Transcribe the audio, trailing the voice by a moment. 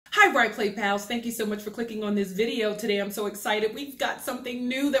Hi Bright Play Pals, thank you so much for clicking on this video today. I'm so excited. We've got something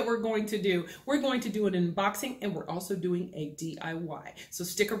new that we're going to do. We're going to do an unboxing and we're also doing a DIY. So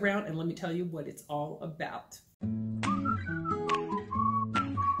stick around and let me tell you what it's all about.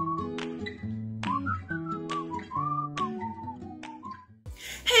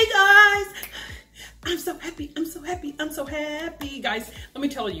 Hey guys! I'm so happy, I'm so happy, I'm so happy. Guys, let me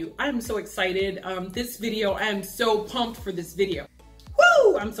tell you, I'm so excited. This video, I'm so pumped for this video.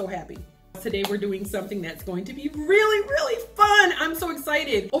 Woo! I'm so happy. Today we're doing something that's going to be really, really fun. I'm so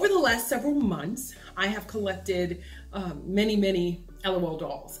excited. Over the last several months, I have collected many l.o.l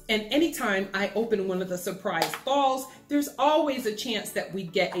dolls. And anytime I open one of the surprise dolls, there's always a chance that we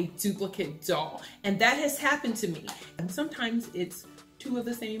get a duplicate doll. And that has happened to me. And sometimes it's 2 of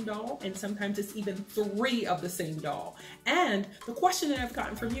the same doll, and sometimes it's even 3 of the same doll. And the question that I've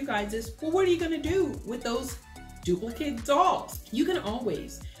gotten from you guys is, well, what are you gonna do with those duplicate dolls? You can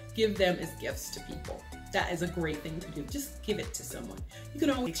always give them as gifts to people. That is a great thing to do. Just give it to someone. You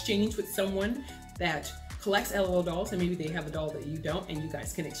can always exchange with someone that collects l.o.l dolls, and maybe they have a doll that you don't, and you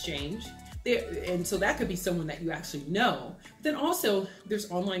guys can exchange. And so that could be someone that you actually know. Then also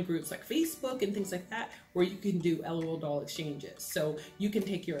there's online groups like Facebook and things like that where you can do l.o.l doll exchanges. So you can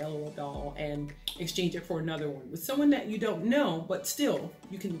take your l.o.l doll and exchange it for another one with someone that you don't know, but still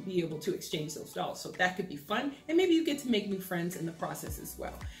you can be able to exchange those dolls. So that could be fun, and maybe you get to make new friends in the process as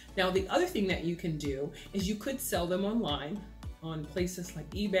well. Now the other thing that you can do is you could sell them online on places like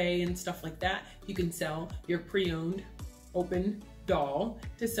eBay and stuff like that. You can sell your pre-owned open doll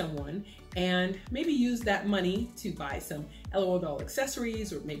to someone and maybe use that money to buy some l.o.l doll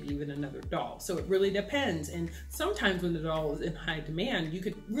accessories or maybe even another doll. So it really depends, and sometimes when the doll is in high demand you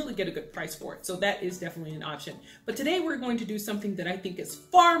could really get a good price for it. So that is definitely an option. But today we're going to do something that I think is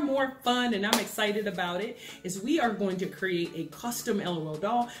far more fun, and I'm excited about it. Is we are going to create a custom l.o.l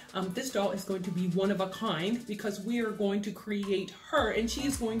doll. This doll is going to be one of a kind because we are going to create her, and she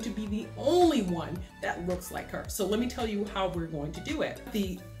is going to be the only one that looks like her. So let me tell you how we're going to do it.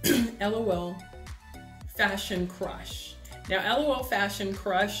 The l.o.l Fashion Crush. Now, l.o.l Fashion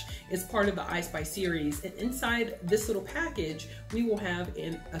Crush is part of the I Spy series, and inside this little package, we will have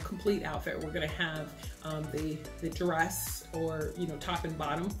a complete outfit. We're going to have the dress, or top and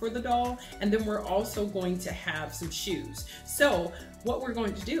bottom for the doll, and then we're also going to have some shoes. So what we're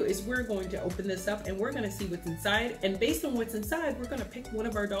going to do is we're going to open this up and we're going to see what's inside, and based on what's inside, we're going to pick one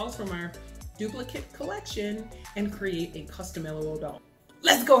of our dolls from our duplicate collection and create a custom l.o.l doll.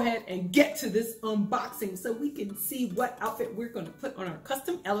 Let's go ahead and get to this unboxing so we can see what outfit we're going to put on our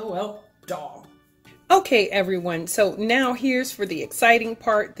custom l.o.l doll. Okay, everyone, so now here's for the exciting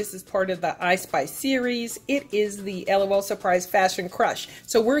part. This is part of the I Spy series. It is the l.o.l Surprise Fashion Crush.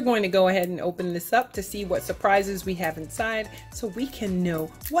 So we're going to go ahead and open this up to see what surprises we have inside so we can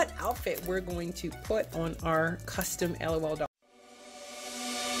know what outfit we're going to put on our custom l.o.l doll.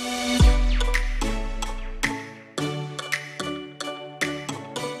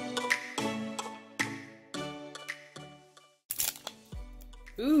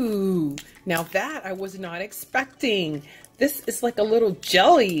 Ooh, now that I was not expecting. This is like a little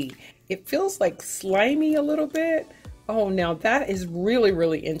jelly. It feels like slimy a little bit. Oh, now that is really,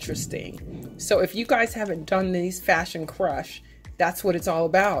 really interesting. So if you guys haven't done these Fashion Crush, that's what it's all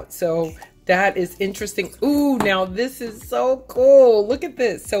about. So that is interesting. Ooh, now this is so cool. Look at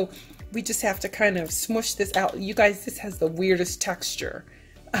this. So we just have to kind of smush this out. You guys, this has the weirdest texture.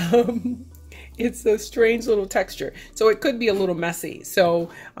 It's a strange little texture, so it could be a little messy.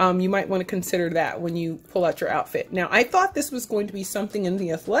 So you might want to consider that when you pull out your outfit. Now, I thought this was going to be something in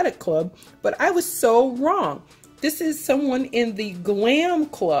the athletic club, but I was so wrong. This is someone in the Glam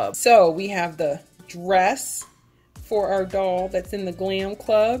club. So we have the dress for our doll that's in the Glam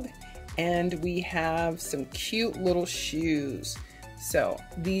club, and we have some cute little shoes. So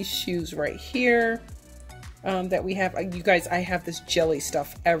these shoes right here. That we have, you guys, I have this jelly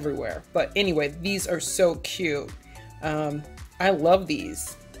stuff everywhere, but anyway, these are so cute. I love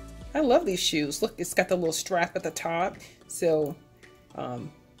these. I love these shoes. Look, it's got the little strap at the top, so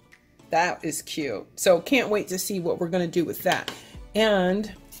that is cute. So can't wait to see what we're gonna do with that.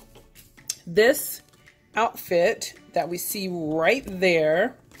 And this outfit that we see right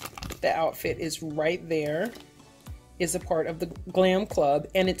there, the outfit is right there, is a part of the Glam Club,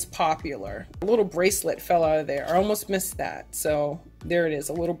 and it's popular. A little bracelet fell out of there. I almost missed that. So there it is,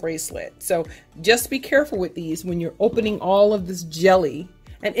 a little bracelet. So just be careful with these when you're opening all of this jelly.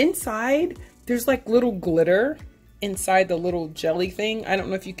 And inside, there's like little glitter inside the little jelly thing. I don't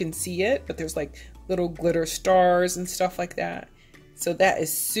know if you can see it, but there's like little glitter stars and stuff like that. So that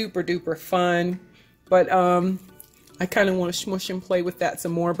is super duper fun. But I kind of want to smush and play with that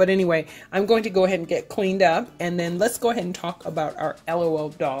some more. But anyway, I'm going to go ahead and get cleaned up, and then let's go ahead and talk about our l.o.l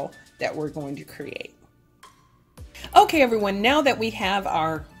doll that we're going to create. Okay, everyone, now that we have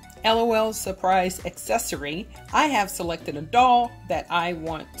our l.o.l surprise accessory, I have selected a doll that I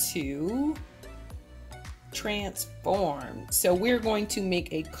want to transform. So we're going to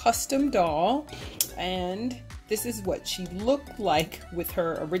make a custom doll, and this is what she looked like with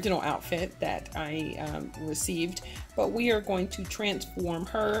her original outfit that I received, but we are going to transform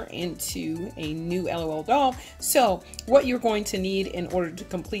her into a new l.o.l doll. So what you're going to need in order to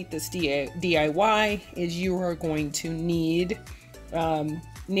complete this DIY is you are going to need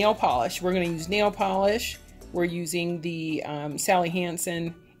nail polish. We're going to use nail polish. We're using the Sally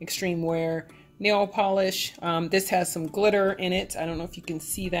Hansen Extreme Wear nail polish. This has some glitter in it. I don't know if you can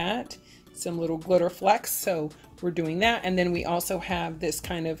see that. Some little glitter flecks, so we're doing that. And then we also have this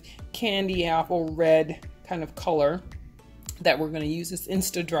kind of candy apple red kind of color that we're going to use. This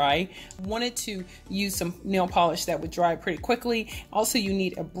Insta Dry. Wanted to use some nail polish that would dry pretty quickly. Also, you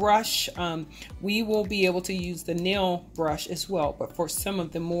need a brush. We will be able to use the nail brush as well, but for some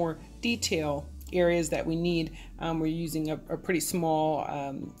of the more detail areas that we need, we're using a pretty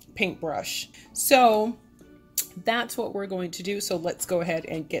small paintbrush. So that's what we're going to do. So let's go ahead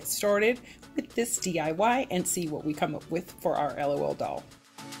and get started with this DIY and see what we come up with for our l.o.l doll.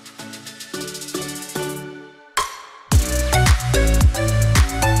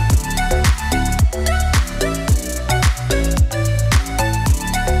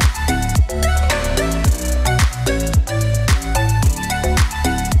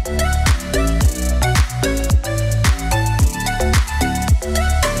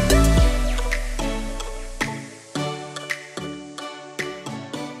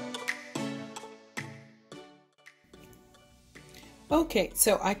 Okay,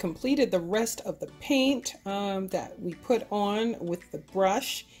 so I completed the rest of the paint that we put on with the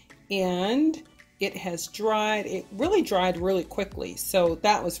brush, and it has dried. It really dried really quickly, so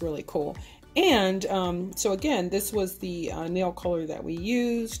that was really cool. And so again, this was the nail color that we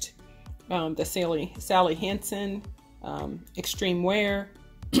used, the Sally Hansen Extreme Wear.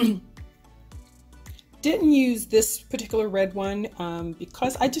 Didn't use this particular red one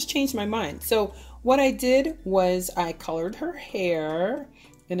because I just changed my mind. So what I did was I colored her hair,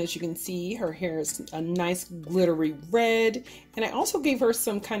 and as you can see, her hair is a nice glittery red, and I also gave her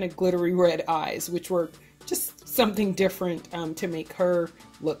some kind of glittery red eyes, which were just something different to make her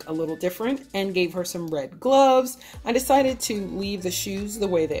look a little different, and gave her some red gloves. I decided to leave the shoes the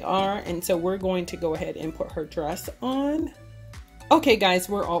way they are, and so we're going to go ahead and put her dress on. Okay guys,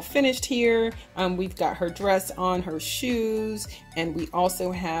 we're all finished here. We've got her dress on, her shoes, and we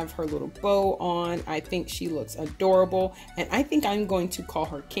also have her little bow on. I think she looks adorable, and I think I'm going to call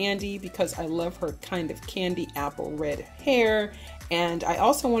her Candy because I love her kind of candy apple red hair. And I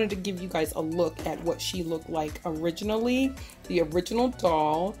also wanted to give you guys a look at what she looked like originally. The original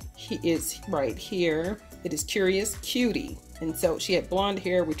doll is right here. It is Curious Cutie. And so she had blonde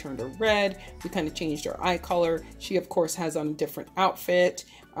hair, we turned her red, we kind of changed her eye color. She of course has on a different outfit,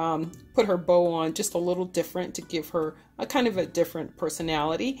 put her bow on just a little different to give her a kind of a different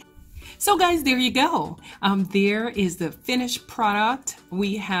personality. So guys, there you go. There is the finished product.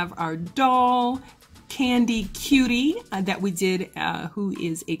 We have our doll, Candy Cutie, that we did, who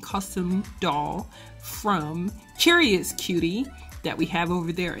is a custom doll from Curious Cutie, that we have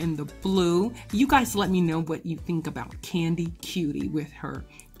over there in the blue. You guys let me know what you think about Candy Cutie with her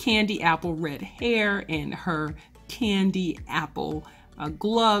candy apple red hair and her candy apple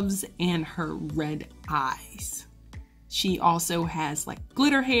gloves and her red eyes. She also has like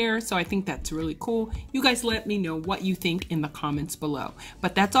glitter hair, so I think that's really cool. You guys let me know what you think in the comments below.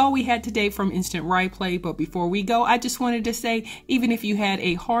 But that's all we had today from Instant Rye Play. But before we go, I just wanted to say, even if you had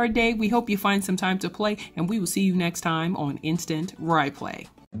a hard day, we hope you find some time to play, and we will see you next time on Instant Rye Play.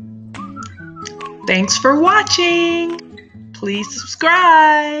 Thanks for watching. Please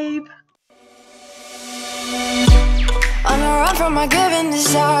subscribe. On a run from my given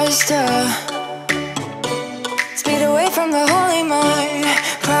disaster, speed away from the holy mind.